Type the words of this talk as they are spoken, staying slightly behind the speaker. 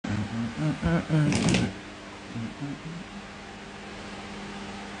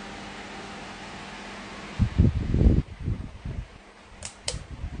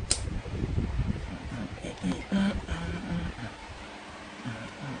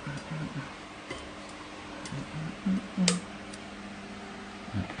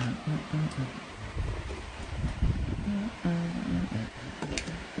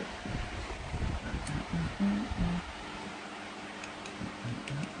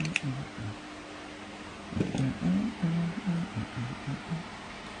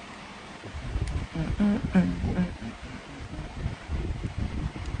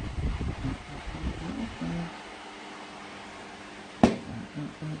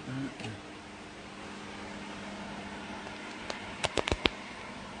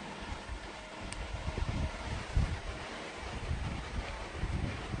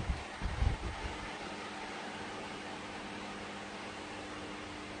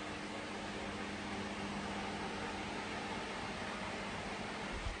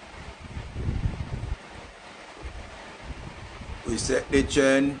We set the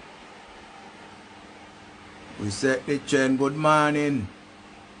chain. We set the chain. Good morning.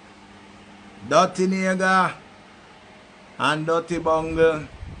 Dirty nigga and dirty bungle.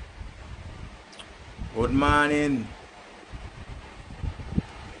 Good morning.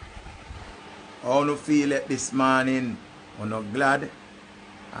 How you feel it this morning? Are you glad?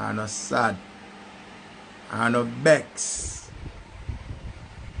 Are you sad? Are you vex?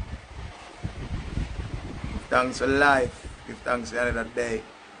 Give thanks for life. Give thanks for another day.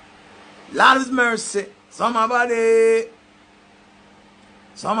 Lord's mercy. Somebody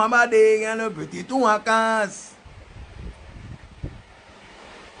get a pretty two acres.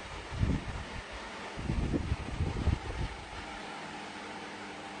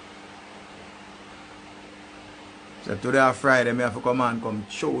 So today or Friday, I have to come and come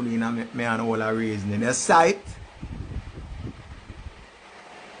show me and me and all the reason in the sight.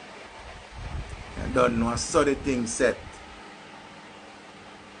 I don't know, I saw the thing set.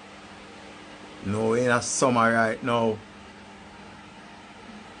 No, in a summer right now.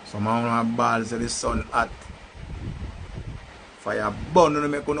 Some of my balls say the sun hot. Fire burn to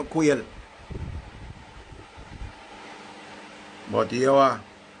make you quail. But you are.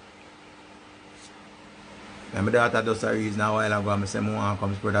 My daughter does a reason a while ago and I say I want to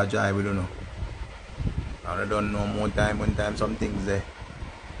come spread a joy with you know. And I don't know more time when time some things there.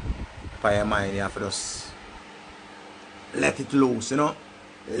 Fire mind you have to just let it loose, you know.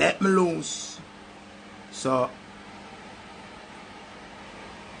 Let me loose. So,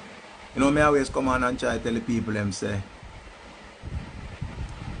 you know, me always come on and try to tell the people them say,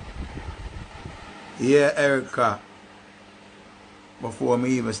 yeah, Erica, before me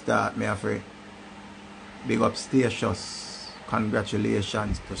even start, me afraid, big up Statious.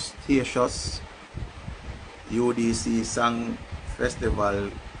 Congratulations to Statious UDC Song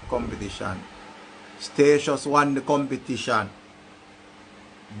Festival competition. Statious won the competition.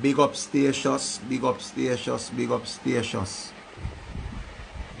 Big up Statious, big up Statious, big up Statious.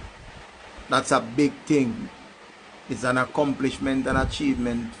 That's a big thing. It's an accomplishment and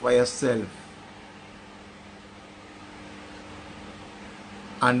achievement for yourself.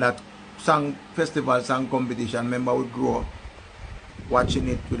 And that song festival song competition, remember we grew up watching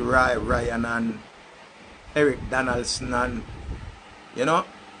it with Ryan and Eric Donaldson and you know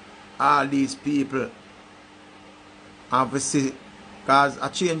all these people. Obviously, because I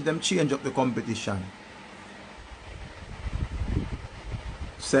change up the competition.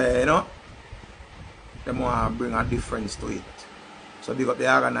 So, you know, they want to bring a difference to it. So they got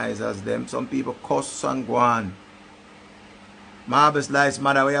the organizers, them. Some people cuss and go on. Marvelous Lives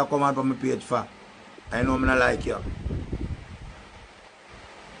Matter, where you come on from my page for. I know I'm not like you.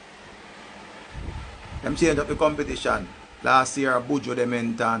 Them change up the competition. Last year, Bujo them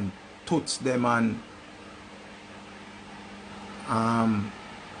and Toots them and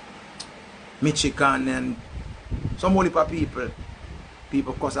Michigan and some only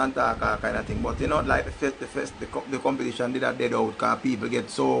people cuss and talk kind of thing, but you know, like the competition did that dead out because people get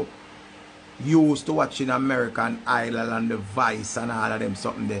so used to watching American Idol and the Vice and all of them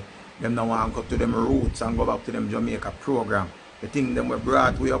something there. Them now want to go to them roots and go back to them Jamaica program. The thing them were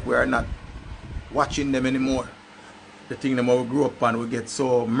brought way up, we are not watching them anymore. The thing them we grew up and we get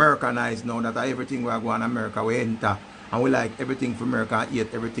so Americanized now that everything we are going to America we enter. And we like everything for America and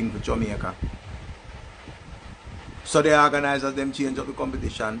eat everything for Jamaica. So the organizers them change up the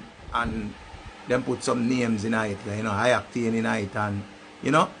competition and them put some names in it, you know, Hayactane in it and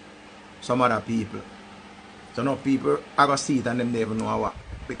you know, some other people. So now people are gonna see it and them never know what.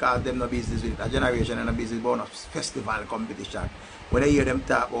 because them no business with it. A generation and a business about no festival competition. When I hear them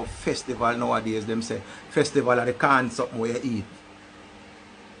talk about festival nowadays, them say festival are the can something where you eat.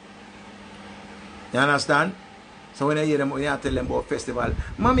 You understand? So when I hear them, when I tell them about festival,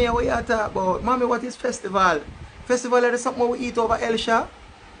 Mommy, what you talk about? Mommy, what is festival? Festival is something we eat over Elsha.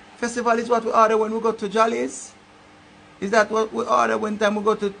 Festival is what we order when we go to Jollies. Is that what we order when time we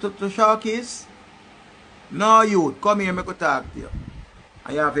go to Sharkies? No, youth, come here, make a talk to you.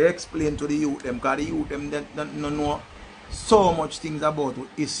 And you have to explain to the youth them, because the youth them don't know so much things about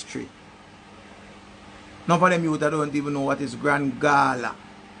history. None of them youth don't even know what is Grand Gala.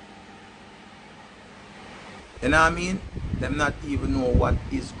 You know what I mean? Them not even know what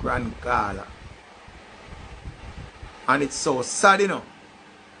is Grand Gala. And it's so sad, you know.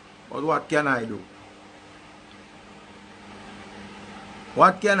 But what can I do?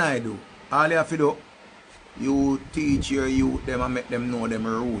 What can I do? All you have to do, you teach your youth them and make them know them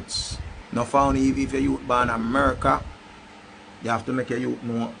roots. Now found if your youth born in America, you have to make your youth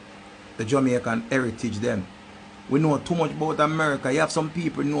know the Jamaican heritage them. We know too much about America. You have some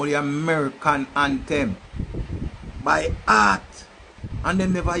people know the American anthem by heart, and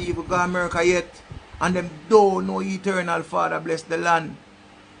them never even go to America yet, and them don't know eternal Father bless the land,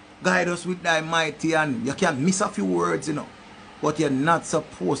 guide us with thy mighty hand. You can miss a few words, you know, but you're not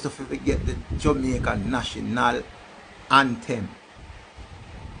supposed to forget the Jamaican national anthem.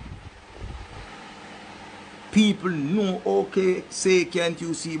 People know, okay, say can't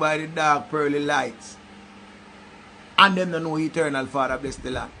you see by the dark pearly lights, and them don't know eternal Father bless the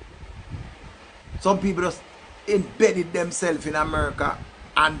land. Some people just embedded themselves in America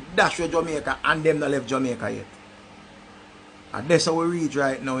and dash with Jamaica, and them not left Jamaica yet. And that's how we reach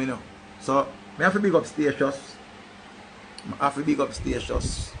right now, you know. So I have to big up Statius. I have to big up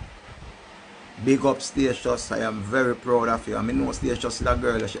Statius. Big up Statius. I am very proud of you. I mean, know Statius is a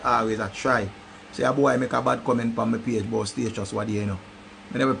girl that she always a try. Say a boy make a bad comment on my page about Statius, what do you know?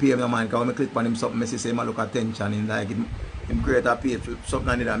 I never pay him no man, because when I click on him something, I say him look attention, and like him create a page for something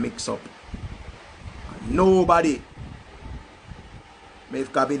I need to mix up. Nobody.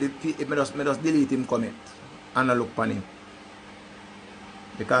 If I just delete him comment and I look on him.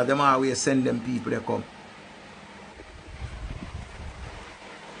 Because them always send them people that come.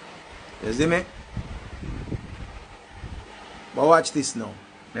 You see me? But watch this now.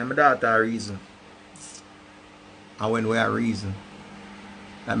 Me and my daughter reason. And when we are reason,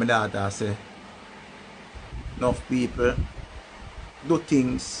 like my daughter say, enough people do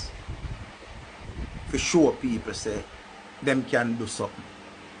things for sure people say them can do something.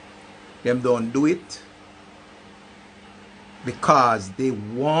 Them don't do it because they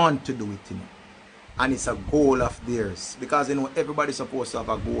want to do it, you know. And it's a goal of theirs. Because you know everybody's supposed to have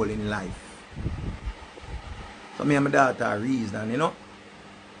a goal in life. So me and my daughter reason, you know.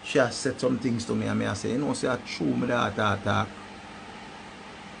 She has said some things to me and I say, you know, say a true my daughter talk.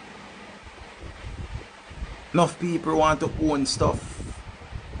 Enough people want to own stuff,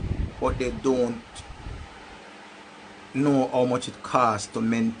 but they don't know how much it costs to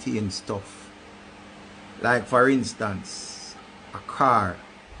maintain stuff. Like for instance, a car.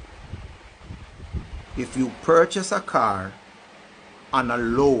 If you purchase a car on a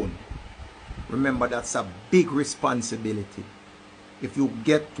loan, remember that's a big responsibility. If you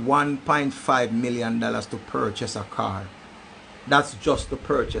get $1.5 million to purchase a car, that's just to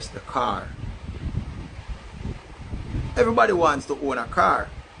purchase the car. Everybody wants to own a car,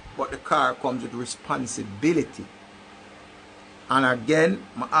 but the car comes with responsibility. And again,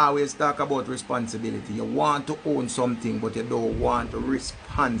 I always talk about responsibility. You want to own something, but you don't want to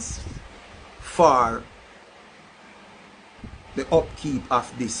response for the upkeep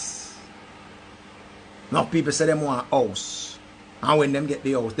of this. Now people say them want a house. And when them get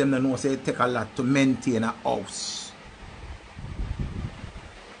the house, them don't know say it take a lot to maintain a house.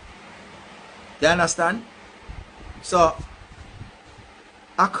 You understand? So,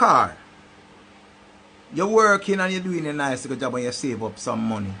 a car. You're working and you're doing a nice good job and you save up some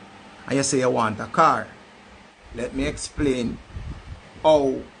money. And you say you want a car. Let me explain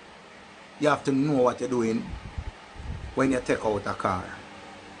how you have to know what you're doing when you take out a car.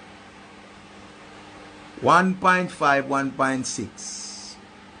 1.5, 1.6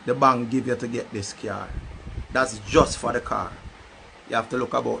 the bank give you to get this car. That's just for the car. You have to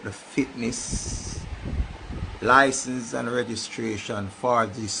look about the fitness, license and registration for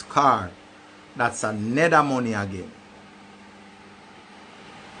this car. That's another money again.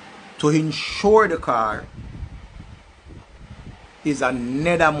 To insure the car is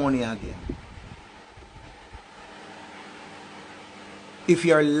another money again. If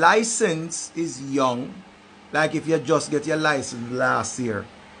your license is young, like if you just get your license last year,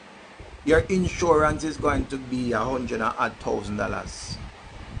 your insurance is going to be $100,000.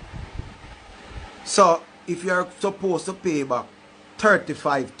 So if you're supposed to pay back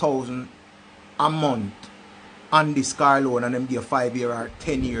 $35,000 a month on this car loan and them give 5 year or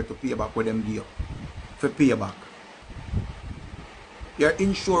 10 year to pay back what them give for pay back, your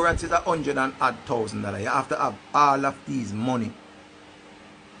insurance is $100,000. You have to have all of these money.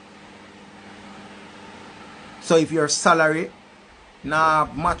 So if your salary now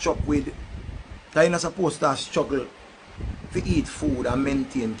match up with, you're not supposed to struggle to eat food and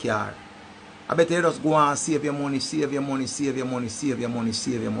maintain car. I bet you just go and save your money, save your money, save your money, save your money,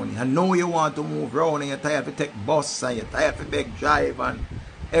 save your money. And now you want to move around and you're tired to take bus and you're tired to take drive and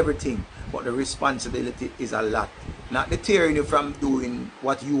everything. But the responsibility is a lot. Not deterring you from doing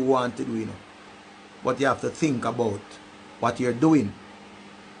what you want to do, you know. But you have to think about what you're doing.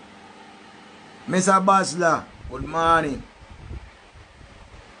 Mr. Basler, good morning.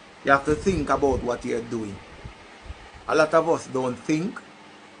 You have to think about what you're doing. A lot of us don't think,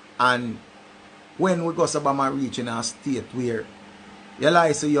 and when we go to Bama reach in a state where your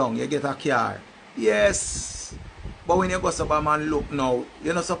life so young, you get a car. Yes. But when you go to Bama and look now,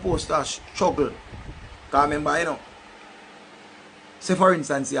 you're not supposed to struggle. Because remember, you know, say for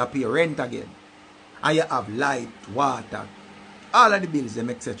instance, you pay rent again. And you have light, water, all of the bills, them,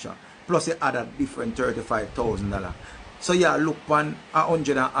 etc. Plus you add a different $35,000. So you look on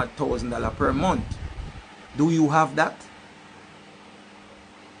 $100,000 per month. Do you have that?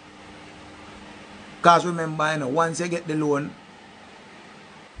 Because remember, you know, once you get the loan,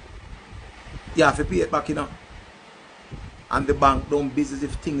 you have to pay it back, you know. And the bank don't business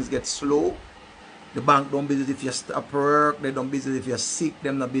if things get slow. The bank don't business if you stop work. They don't business if you're sick.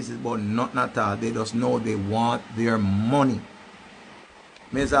 Them not business, but not at all. They just know they want their money.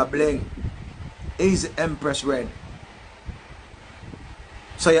 Mr. Bling is Empress Red.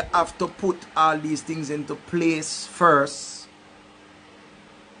 So you have to put all these things into place first.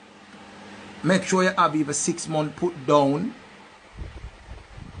 Make sure you have even 6 months put down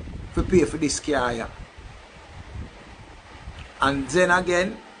to pay for this car. Yeah. And then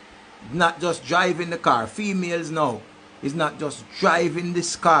again, not just driving the car. Females now, it's not just driving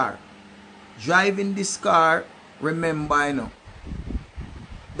this car. Driving this car, remember, you know,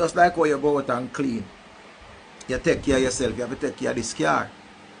 just like how you go out and clean. You take care of yourself, you have to take care of this car.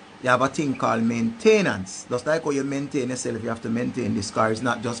 You have a thing called maintenance. Just like how you maintain yourself, you have to maintain this car. It's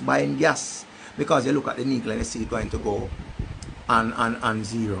not just buying gas. Because you look at the nickel and you see it going to go on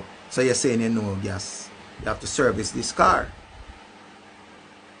zero. So you're saying you know gas. You have to service this car.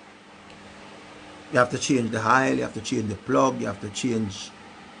 You have to change the oil, you have to change the plug, you have to change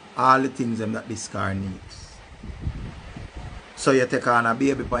all the things that this car needs. So you take on a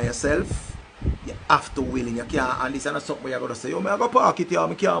baby by yourself. You have to willing, you can't, and this is not something you're going to say, oh, I go park it here,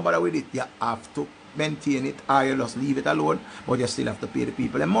 I can't bother with it. You have to maintain it, or you just leave it alone, but you still have to pay the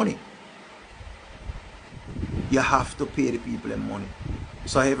people their money. You have to pay the people their money.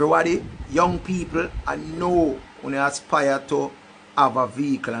 So everybody, young people, I know when you aspire to have a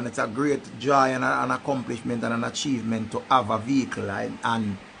vehicle, and it's a great joy and an accomplishment and an achievement to have a vehicle,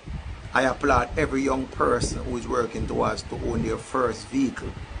 and I applaud every young person who is working towards to own their first vehicle.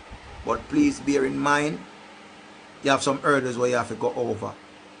 But please bear in mind, you have some hurdles where you have to go over.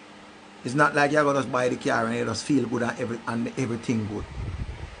 It's not like you're going to just buy the car and you just feel good and everything good.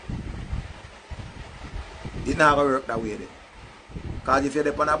 It's not going to work that way. Because if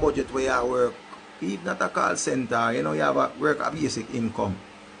you're on a budget where you work, even at a call center, you know, you have a work a basic income.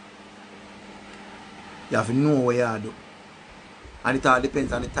 You have to know what you do. And it all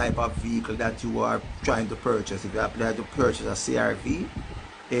depends on the type of vehicle that you are trying to purchase. If you apply to purchase a CRV,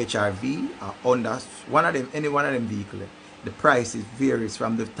 HRV, or Honda, any one of them vehicles, the price varies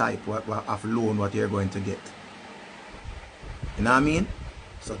from the type of loan what you're going to get. You know what I mean?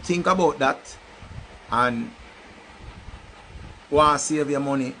 So think about that and want to save your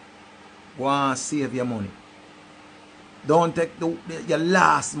money. Want to save your money. Don't take your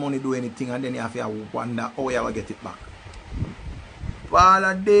last money do anything and then you have to wonder how you will get it back.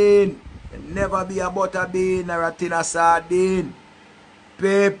 Paladin, never be a butter bean or a tin of sardine.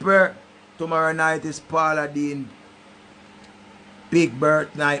 Paper, tomorrow night is Paladin Big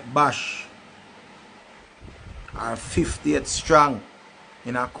Birth Night Bash. Our 50th strong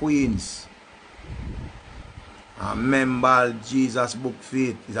in our Queens. And remember Jesus book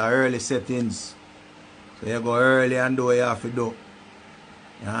feet is our early settings. So you go early and do what you have to do.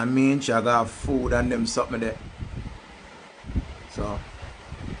 You know what I mean? She got food and them something there. So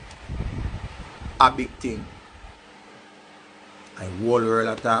a big thing. I whole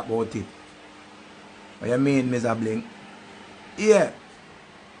world talk about it. What you mean, Mr. Blink? Yeah.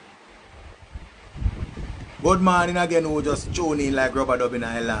 Good morning again, who just tune in like rubber dub in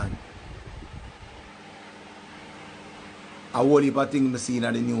Ireland. A whole heap of things I seen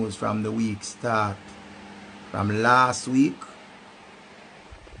on the news from the week start. From last week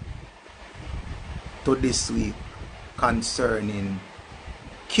to this week concerning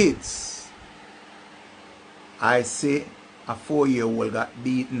kids. I say a 4-year-old got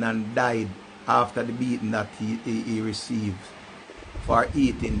beaten and died after the beating that he received for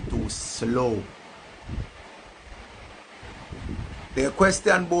eating too slow. They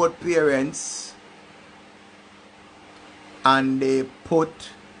question both parents and they put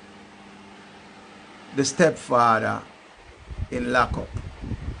the stepfather in lockup.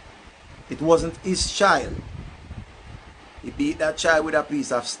 It wasn't his child. He beat that child with a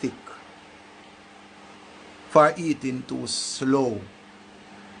piece of stick for eating too slow.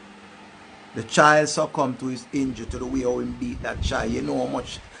 The child succumbed to his injury to the way how he beat that child. You know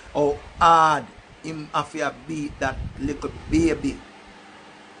how hard him have to beat that little baby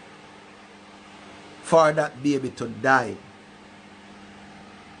for that baby to die.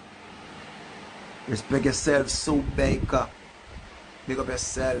 Respect yourself, Sue Baker. Big up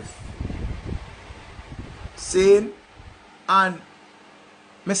yourself. See? And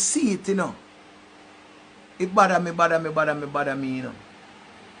me see it, you know. It bother me, you know.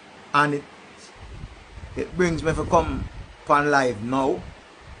 And it brings me to come upon live now.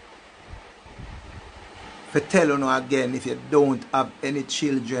 To tell you now again, if you don't have any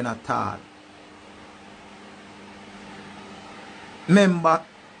children at all, remember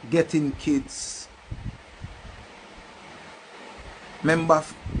getting kids. Remember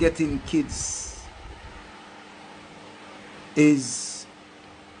getting kids is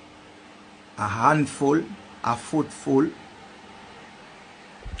a handful, a footful,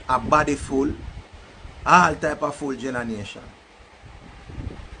 a bodyful, all type of full generation.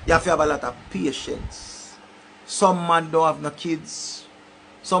 You have to have a lot of patience. Some man don't have no kids.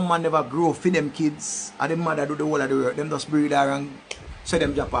 Some man never grow for them kids. And the mother do the whole of the work. Them just breed her and so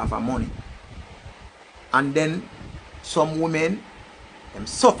them drop off of money. And then some women, them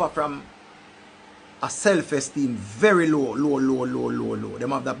suffer from a self-esteem very low.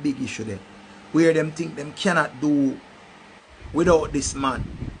 Them have that big issue there. Where them think them cannot do without this man.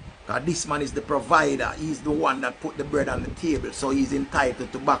 Because this man is the provider. He's the one that put the bread on the table. So he's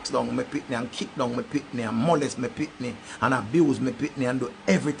entitled to box down my pitney and kick down my pitney and molest my pitney and abuse my pitney and do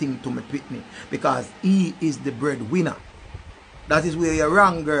everything to my pitney. Because he is the breadwinner. That is where you're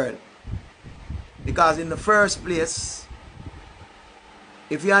wrong, girl. Because in the first place,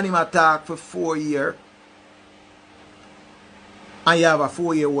 if you have him attack for 4 years and you have a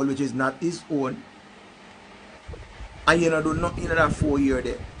 4-year-old which is not his own, and you don't do nothing in that 4 years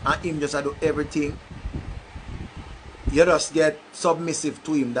there, and him just do everything, you just get submissive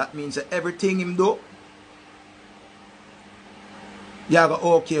to him. That means that everything him do, you go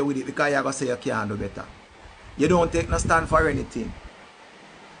okay with it because you go say you can't do better. You don't take no stand for anything.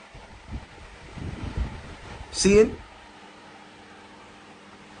 See?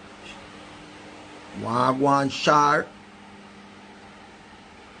 Wagwan Shar.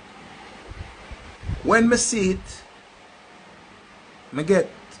 When me see it, I get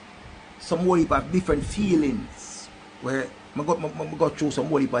some whole heap of different feelings where I go through some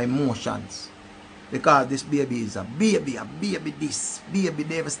whole heap of emotions. Because this baby is a baby this. Baby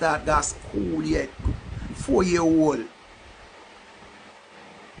never start got school yet. 4-year-old.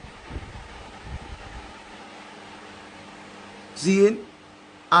 See?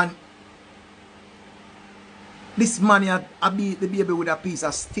 And this man had beat the baby with a piece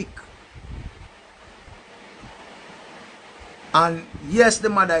of stick. And yes, the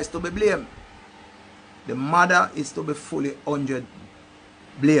mother is to be blamed. The mother is to be fully 100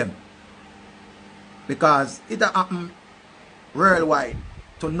 blamed. Because it happened worldwide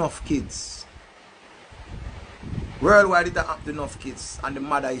to enough kids. Worldwide it happened to enough kids. And the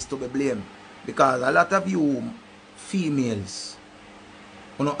mother is to be blamed. Because a lot of you females,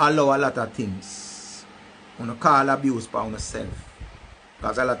 you don't allow a lot of things. You don't call abuse for yourself.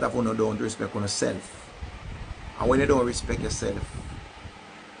 Because a lot of you don't respect yourself. And when you don't respect yourself,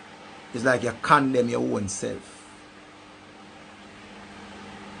 it's like you condemn your own self.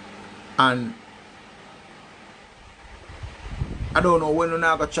 And I don't know when you're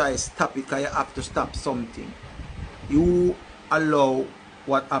not going to try to stop it, because you have to stop something. You allow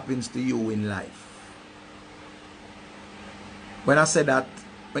what happens to you in life. When I say that,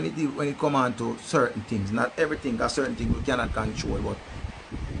 when it comes on to certain things, not everything, because certain things you cannot control, but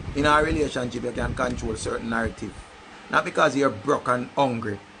in a relationship you can control certain narrative. Not because you're broke and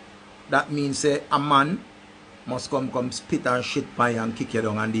hungry. That means a man must come spit and shit by you and kick you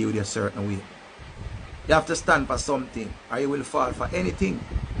down and deal with you a certain way. You have to stand for something, or you will fall for anything.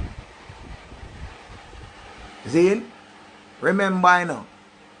 Zane, remember you know,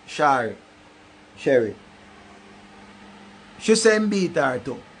 Sherry. She say him beat her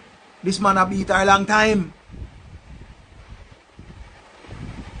too. This man a beat her a long time.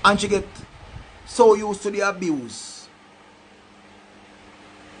 And she get so used to the abuse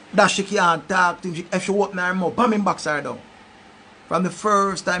that she can't talk to him. If she open her mouth, bam him box her down. From the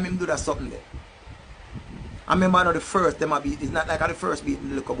first time him do that something there. I remember now the first time I beat, it's not like the first beating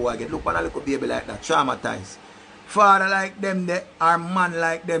the little boy get. Look on a little baby like that, traumatized. Father like them there, or man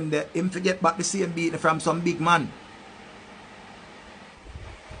like them there, him forget back the same beating from some big man.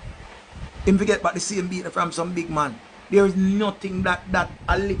 Him forget back the same beating from some big man. There is nothing that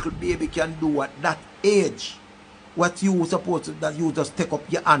a little baby can do at that age. What you supposed to, that you just take up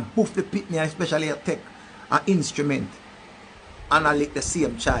your hand, poof the pitney, and especially you take an instrument and I lick the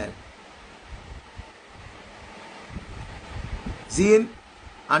same child. Zine,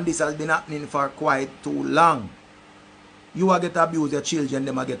 and this has been happening for quite too long. You will get abused, your children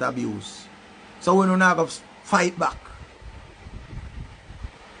them will get abused. So when you not go fight back.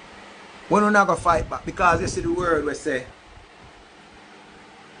 When you not go fight back, because you see the word we say,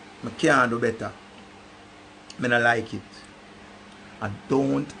 I can't do better. I don't like it. I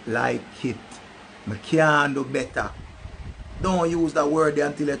don't like it. I can't do better. Don't use that word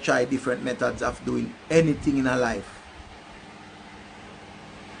until you try different methods of doing anything in a life.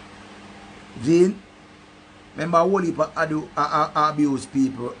 Then, remember a whole heap of abuse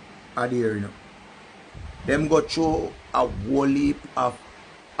people are there, you know. Them go through a whole heap of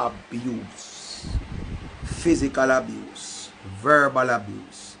abuse. Physical abuse, verbal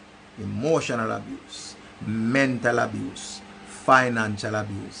abuse, emotional abuse, mental abuse, financial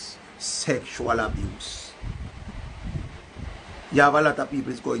abuse, sexual abuse. You have a lot of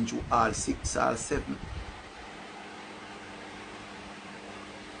people going through all 6, all 7.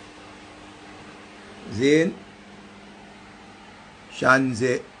 Zane,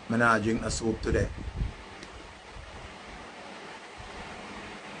 Shanze, I'm not drink a soup today.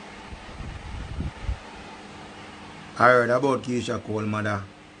 I heard about Keisha Cole's mother.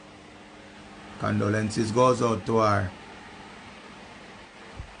 Condolences goes out to her.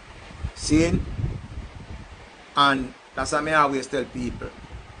 See? And that's what I always tell people.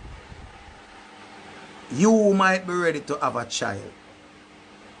 You might be ready to have a child,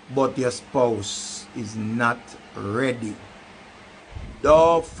 but your spouse is not ready.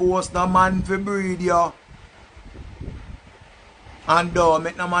 Don't force the man to breed you. And don't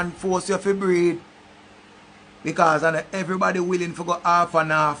make the man force you to breed. Because everybody willing to go half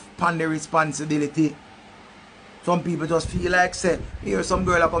and half upon the responsibility. Some people just feel like say, here some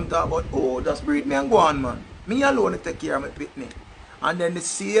girl come talk about, oh, just breed me and go on, man. Me alone to take care of my pitney. And then the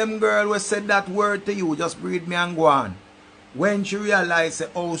same girl who said that word to you, just breed me and go on. When she realized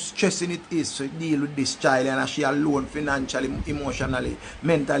how stressing it is to deal with this child and she alone financially, emotionally,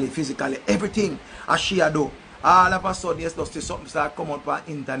 mentally, physically, everything as she do, all of a sudden yes, just see something start come out on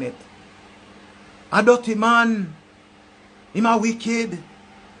the internet. A dirty man, him a wicked,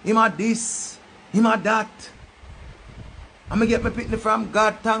 him a this, him a that. I'm going to get my pitney from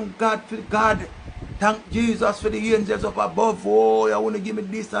God, thank God for God. Thank Jesus for the angels up above. Oh, you want to give me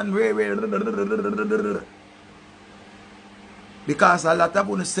this and because a lot of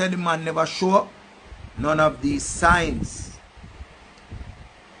people say the man never show up. None of these signs.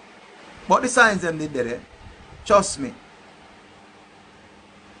 But the signs them did there. Trust me.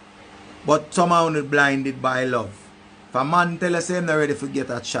 But somehow not blinded by love. If a man tell us him not ready to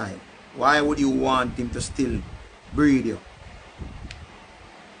get a child, why would you want him to still breed you?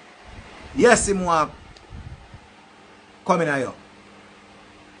 Yes, he want come in here.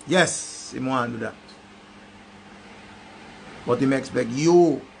 Yes, he want to do that. But he expect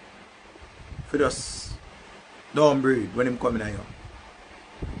you for just don't breed when him come in here.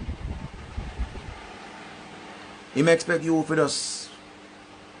 He expect you for just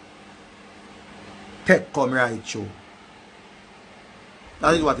take come right through.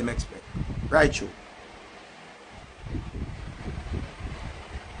 That is what he expect. Right through.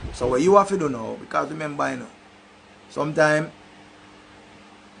 So what you have to do now, because remember, you know, sometimes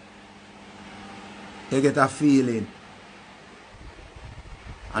you get a feeling,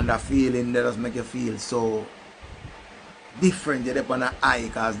 and that feeling that does make you feel so different. You depend on the eye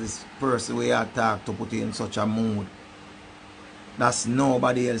because this person we are talk to put you in such a mood. That's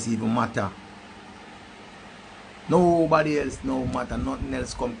nobody else even matter. Nobody else no matter, nothing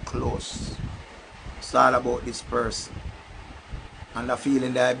else come close. It's all about this person. And the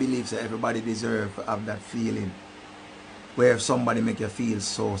feeling that I believe that everybody deserves to have that feeling. Where if somebody make you feel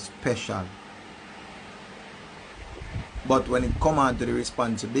so special. But when it comes on to the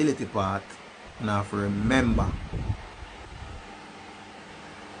responsibility part, you have to remember,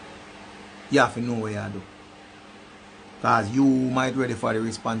 you have to know what you do. Because you might ready for the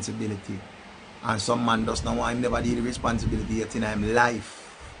responsibility. And some man does not want him never did the responsibility yet in his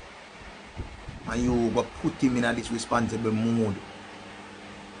life. And you go put him in this responsible mood.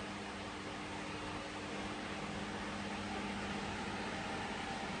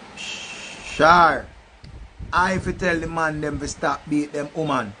 Sure. I if you tell the man them to stop beat them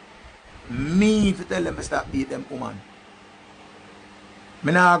woman. Me if you tell them to stop beat them woman.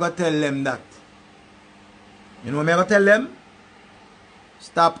 Me not go tell them that. You know what I go tell them?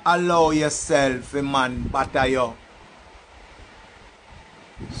 Stop allow yourself a man batter you.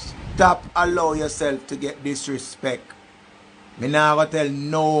 Stop allow yourself to get disrespect. Me not go tell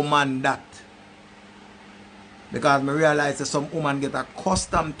no man that. Because me realize that some woman get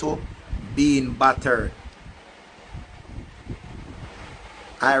accustomed to being battered.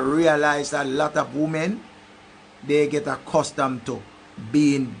 I realize a lot of women, they get accustomed to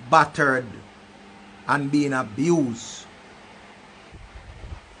being battered and being abused.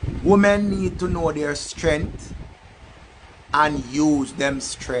 Women need to know their strength and use them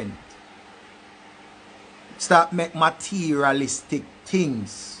strength. Stop make materialistic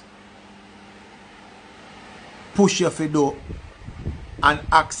things push you to do and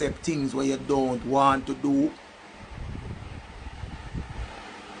accept things where you don't want to do.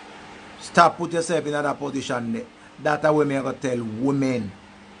 Stop put yourself in that position there. That's what I'm going to tell women.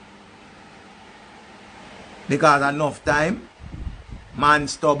 Because enough time, man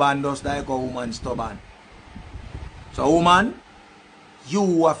stubborn just like a woman stubborn. So woman,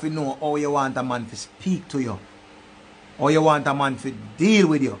 you have to know how you want a man to speak to you. How you want a man to deal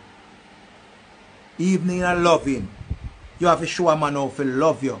with you. Even in a loving, you have to show a man how to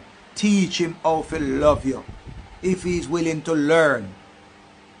love you. Teach him how to love you. If he's willing to learn.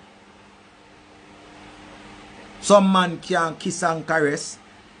 Some man can kiss and caress.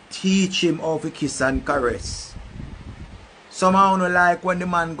 Teach him how to kiss and caress. Some man don't like when the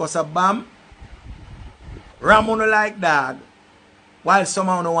man goes a bam. Ram don't like dog. While some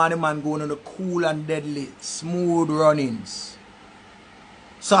man don't want the man going on the cool and deadly, smooth runnings.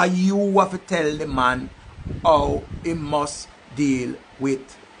 So you have to tell the man how he must deal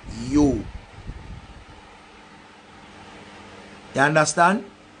with you. You understand?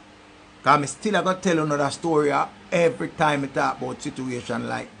 Because I still got to tell you another story every time I talk about situation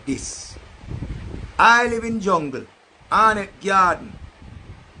like this. I live in jungle, on a garden,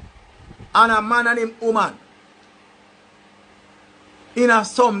 and a man and him woman in a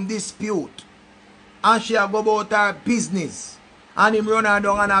some dispute, and she go about her business, and him run her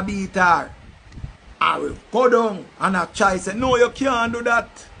down and a beat her. I will go down and a child say, no, you can't do that.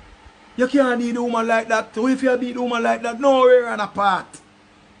 You can't beat the woman like that. So if you beat the woman like that, no, we're on apart.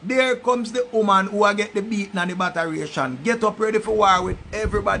 There comes the woman who will get the beating and the batteration. Get up ready for war with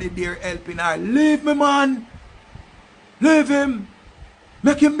everybody there helping her. Leave me, man. Leave him.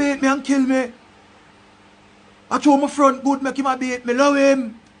 Make him beat me and kill me. I show my front good, make him a beat me. Love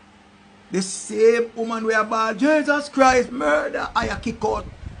him. The same woman we about Jesus Christ, murder. I kick out.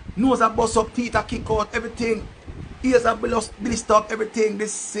 Nose a bust up, teeth a kick out, everything. Ears a blister up, everything. The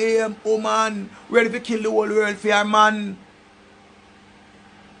same woman ready to kill the whole world for her man.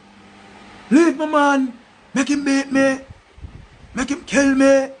 Leave my man. Make him beat me. Make him kill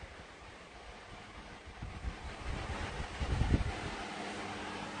me.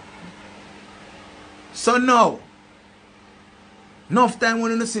 So now, enough time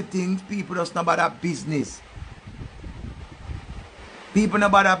when you see things, people just not about that business. People not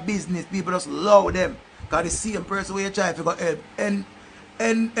about that business. People just love them. Because the same person where you try to help end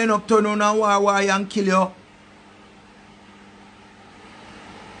up turn on and war and kill you.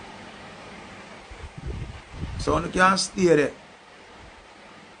 So you can't stay there.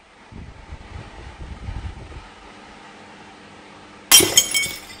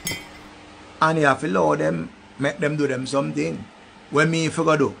 And you have to allow them, make them do them something. When me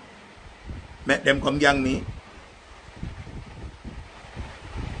figure do, make them come gang me.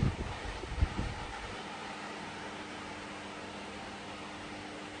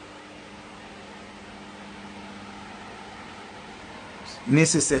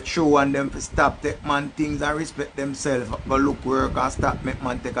 Missy said true and them to stop take man things and respect themselves. Go look work and stop make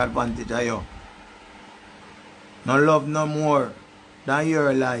man take advantage of you. No love no more than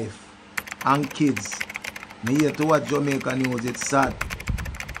your life and kids. Me here to watch Jamaica news, it's sad.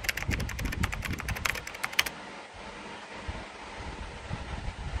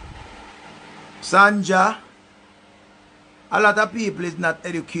 Sanja, a lot of people is not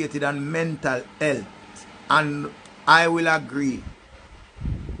educated on mental health and I will agree